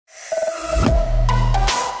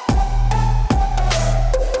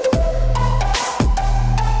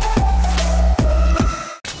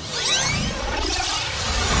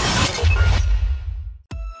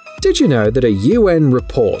Did you know that a UN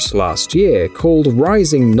report last year called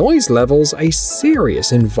rising noise levels a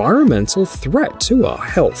serious environmental threat to our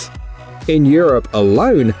health? In Europe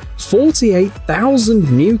alone, 48,000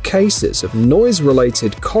 new cases of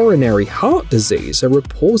noise-related coronary heart disease are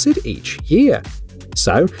reported each year.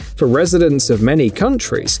 So, for residents of many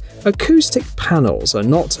countries, acoustic panels are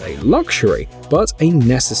not a luxury, but a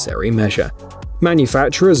necessary measure.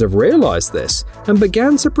 Manufacturers have realized this and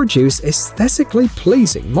began to produce aesthetically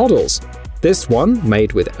pleasing models. This one,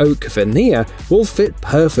 made with oak veneer, will fit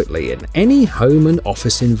perfectly in any home and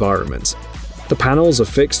office environment. The panels are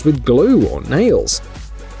fixed with glue or nails.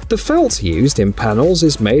 The felt used in panels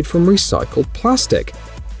is made from recycled plastic.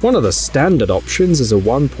 One of the standard options is a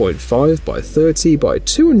 1.5 by 30 by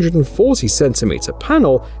 240 cm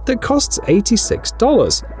panel that costs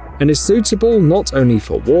 $86 and is suitable not only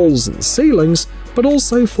for walls and ceilings, but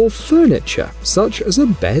also for furniture such as a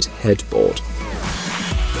bed headboard.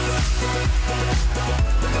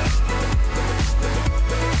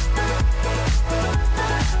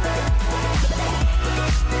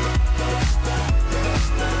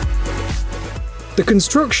 The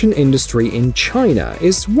construction industry in China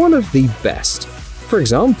is one of the best. For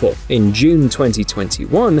example, in June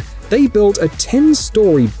 2021, they built a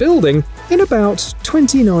 10-story building in about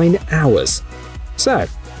 29 hours. So,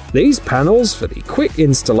 these panels for the quick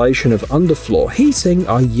installation of underfloor heating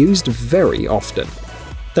are used very often.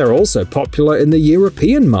 They're also popular in the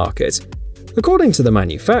European market. According to the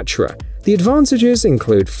manufacturer, the advantages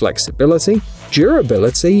include flexibility,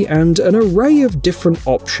 durability, and an array of different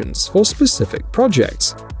options for specific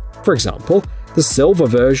projects. For example, the silver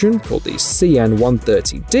version, called the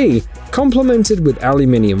CN130D, complemented with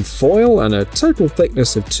aluminium foil and a total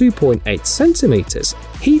thickness of 2.8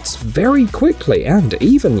 cm, heats very quickly and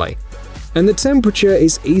evenly. And the temperature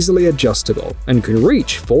is easily adjustable and can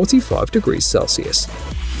reach 45 degrees Celsius.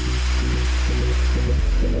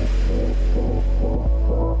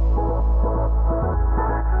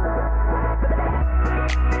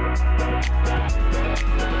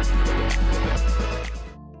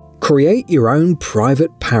 Create your own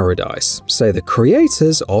private paradise, say the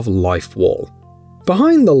creators of LifeWall.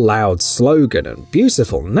 Behind the loud slogan and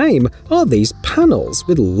beautiful name are these panels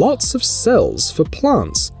with lots of cells for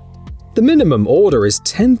plants. The minimum order is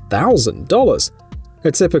 $10,000.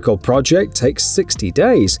 A typical project takes 60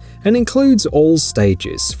 days and includes all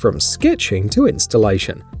stages, from sketching to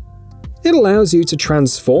installation. It allows you to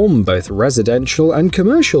transform both residential and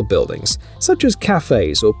commercial buildings, such as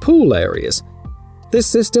cafes or pool areas. This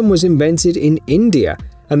system was invented in India,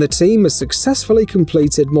 and the team has successfully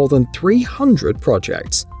completed more than 300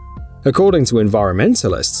 projects. According to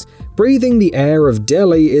environmentalists, breathing the air of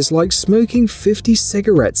Delhi is like smoking 50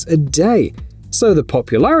 cigarettes a day, so the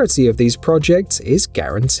popularity of these projects is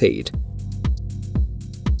guaranteed.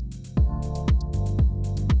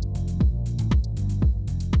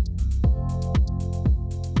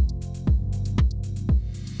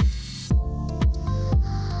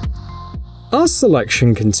 Our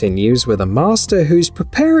selection continues with a master who's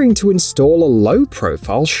preparing to install a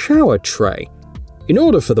low-profile shower tray. In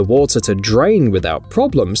order for the water to drain without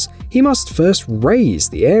problems, he must first raise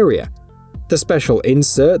the area. The special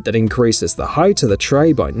insert that increases the height of the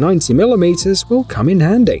tray by 90 mm will come in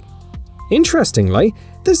handy. Interestingly,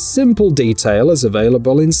 this simple detail is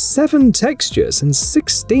available in 7 textures and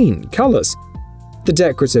 16 colors. The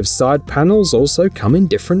decorative side panels also come in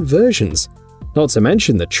different versions. Not to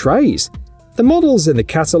mention the trays. The models in the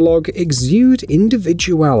catalogue exude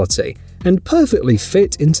individuality and perfectly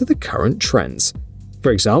fit into the current trends.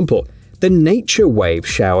 For example, the Nature Wave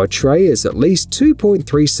shower tray is at least 2.3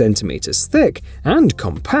 cm thick and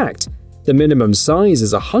compact. The minimum size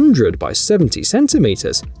is 100 by 70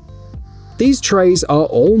 cm. These trays are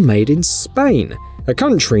all made in Spain, a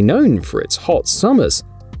country known for its hot summers.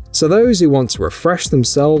 So those who want to refresh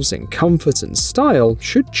themselves in comfort and style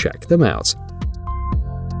should check them out.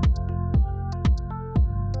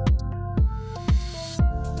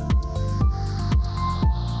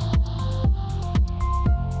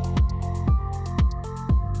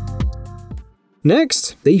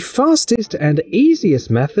 Next, the fastest and easiest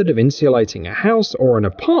method of insulating a house or an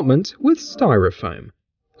apartment with styrofoam.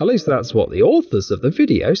 At least that's what the authors of the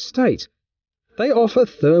video state. They offer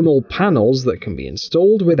thermal panels that can be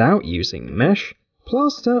installed without using mesh,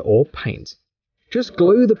 plaster or paint. Just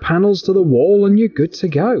glue the panels to the wall and you're good to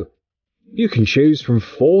go. You can choose from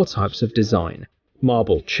 4 types of design: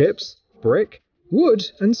 marble chips, brick, wood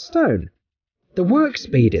and stone. The work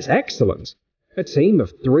speed is excellent. A team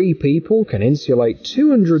of 3 people can insulate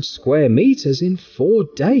 200 square meters in 4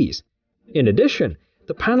 days. In addition,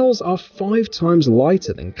 the panels are 5 times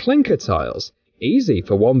lighter than clinker tiles, easy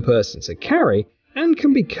for one person to carry, and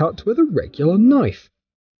can be cut with a regular knife.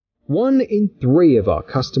 1 in 3 of our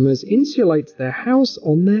customers insulate their house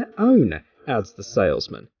on their own, adds the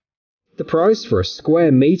salesman. The price for a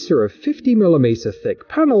square meter of 50mm thick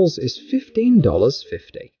panels is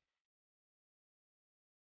 $15.50.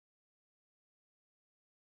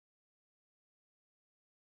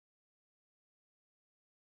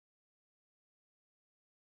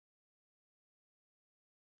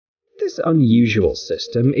 This unusual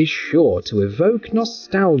system is sure to evoke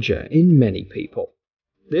nostalgia in many people.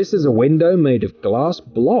 This is a window made of glass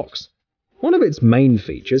blocks. One of its main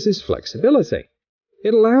features is flexibility.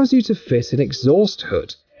 It allows you to fit an exhaust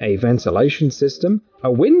hood, a ventilation system,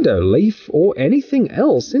 a window leaf, or anything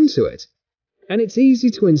else into it. And it's easy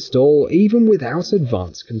to install even without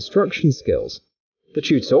advanced construction skills. The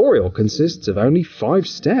tutorial consists of only 5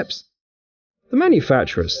 steps. The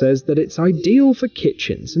manufacturer says that it's ideal for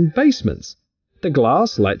kitchens and basements. The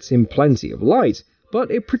glass lets in plenty of light, but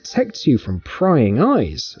it protects you from prying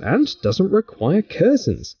eyes and doesn't require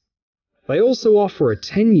curtains. They also offer a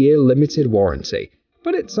 10-year limited warranty,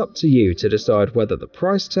 but it's up to you to decide whether the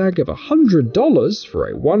price tag of $100 for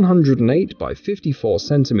a 108 by 54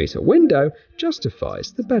 cm window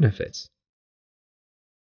justifies the benefits.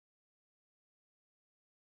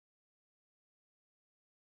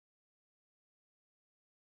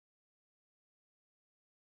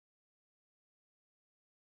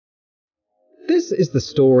 This is the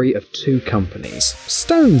story of 2 companies,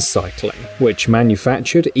 Stone Cycling, which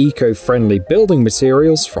manufactured eco-friendly building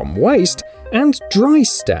materials from waste, and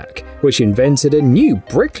Drystack, which invented a new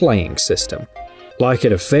bricklaying system. Like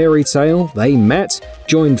in a fairy tale, they met,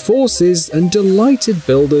 joined forces, and delighted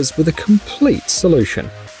builders with a complete solution.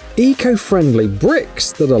 Eco-friendly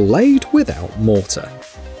bricks that are laid without mortar.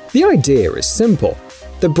 The idea is simple.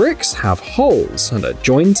 The bricks have holes and are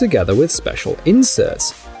joined together with special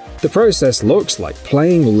inserts. The process looks like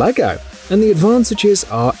playing Lego, and the advantages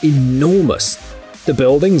are enormous. The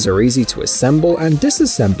buildings are easy to assemble and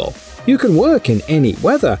disassemble. You can work in any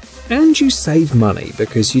weather, and you save money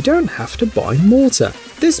because you don't have to buy mortar.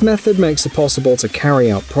 This method makes it possible to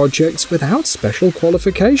carry out projects without special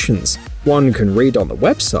qualifications. One can read on the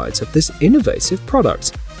website of this innovative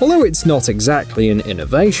product. Although it's not exactly an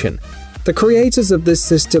innovation, the creators of this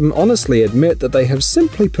system honestly admit that they have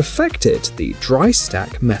simply perfected the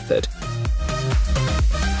Drystack method.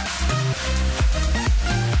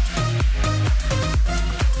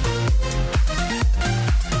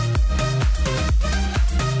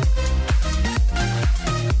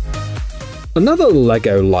 Another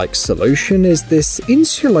Lego-like solution is this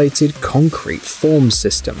insulated concrete form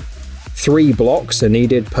system. 3 blocks are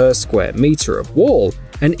needed per square meter of wall,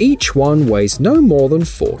 and each one weighs no more than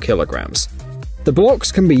 4 kilograms. The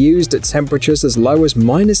blocks can be used at temperatures as low as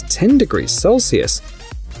 -10 degrees Celsius.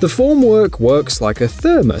 The formwork works like a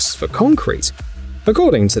thermos for concrete.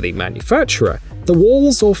 According to the manufacturer, the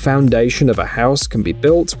walls or foundation of a house can be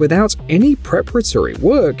built without any preparatory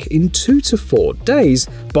work in 2 to 4 days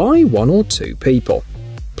by 1 or 2 people.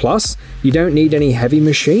 Plus, you don't need any heavy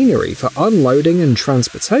machinery for unloading and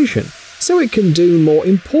transportation, so it can do more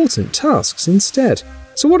important tasks instead.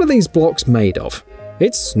 So what are these blocks made of?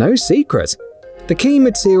 It's no secret. The key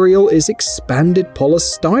material is expanded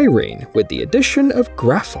polystyrene with the addition of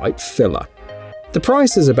graphite filler. The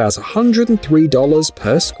price is about $103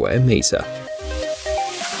 per square meter.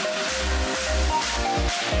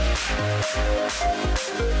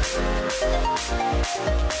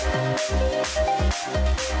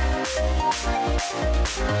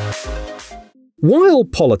 While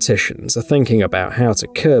politicians are thinking about how to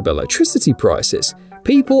curb electricity prices,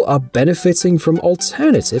 people are benefiting from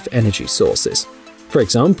alternative energy sources. For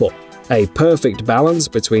example, a perfect balance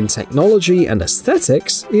between technology and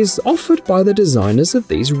aesthetics is offered by the designers of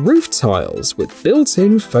these roof tiles with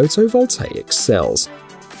built-in photovoltaic cells.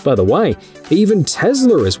 By the way, even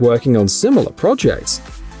Tesla is working on similar projects.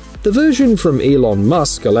 The version from Elon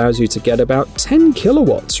Musk allows you to get about 10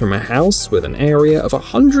 kilowatts from a house with an area of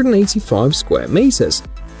 185 square meters.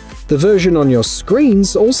 The version on your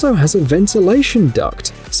screens also has a ventilation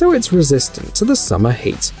duct, so it's resistant to the summer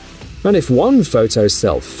heat. And if one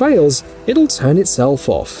photocell fails, it'll turn itself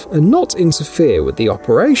off and not interfere with the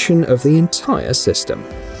operation of the entire system.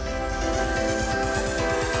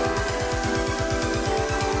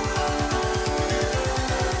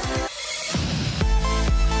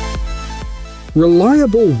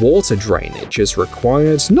 Reliable water drainage is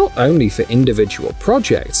required not only for individual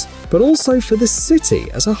projects, but also for the city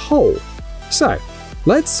as a whole. So,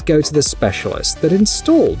 let's go to the specialists that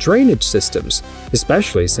install drainage systems,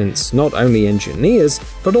 especially since not only engineers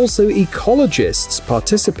but also ecologists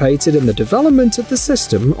participated in the development of the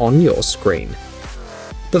system on your screen.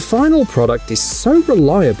 The final product is so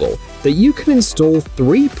reliable that you can install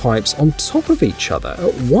 3 pipes on top of each other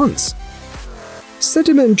at once.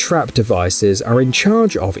 Sediment trap devices are in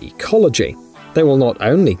charge of ecology. They will not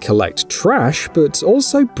only collect trash but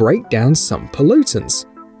also break down some pollutants.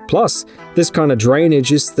 Plus, this kind of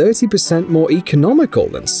drainage is 30% more economical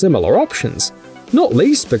than similar options, not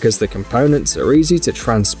least because the components are easy to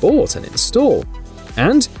transport and install.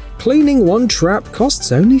 And cleaning one trap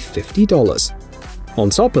costs only $50. On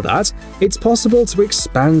top of that, it's possible to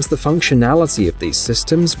expand the functionality of these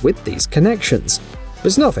systems with these connections.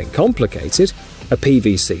 There's nothing complicated: a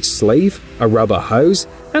PVC sleeve, a rubber hose,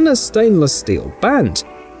 and a stainless steel band.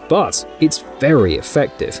 But it's very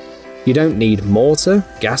effective. You don't need mortar,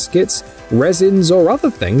 gaskets, resins, or other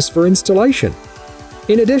things for installation.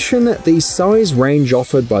 In addition, the size range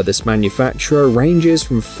offered by this manufacturer ranges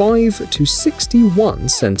from 5 to 61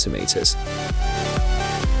 centimeters.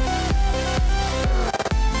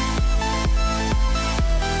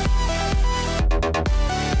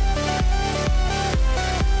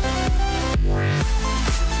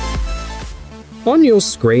 On your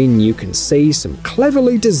screen, you can see some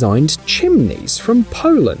cleverly designed chimneys from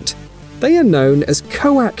Poland. They are known as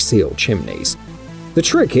coaxial chimneys. The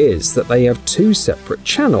trick is that they have 2 separate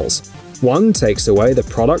channels. One takes away the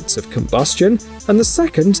products of combustion, and the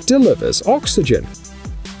second delivers oxygen.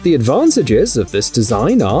 The advantages of this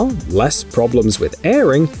design are less problems with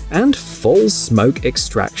airing and full smoke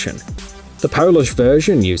extraction. The Polish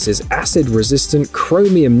version uses acid-resistant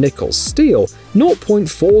chromium-nickel steel,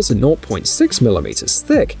 0.4 to 0.6 mm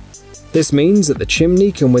thick. This means that the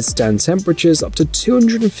chimney can withstand temperatures up to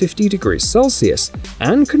 250 degrees Celsius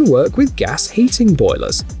and can work with gas heating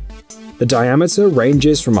boilers. The diameter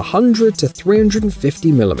ranges from 100 to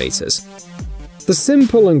 350 mm. The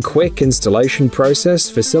simple and quick installation process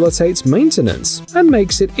facilitates maintenance and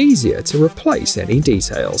makes it easier to replace any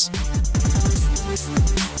details.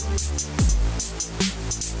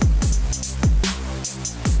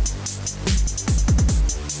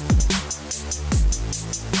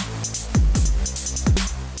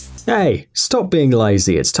 Hey, stop being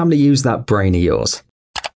lazy, it's time to use that brain of yours.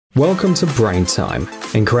 Welcome to Brain Time.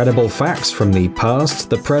 Incredible facts from the past,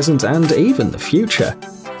 the present, and even the future.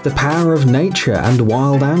 The power of nature and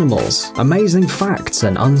wild animals, amazing facts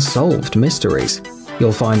and unsolved mysteries.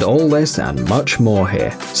 You'll find all this and much more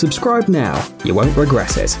here. Subscribe now, you won't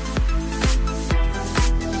regret it.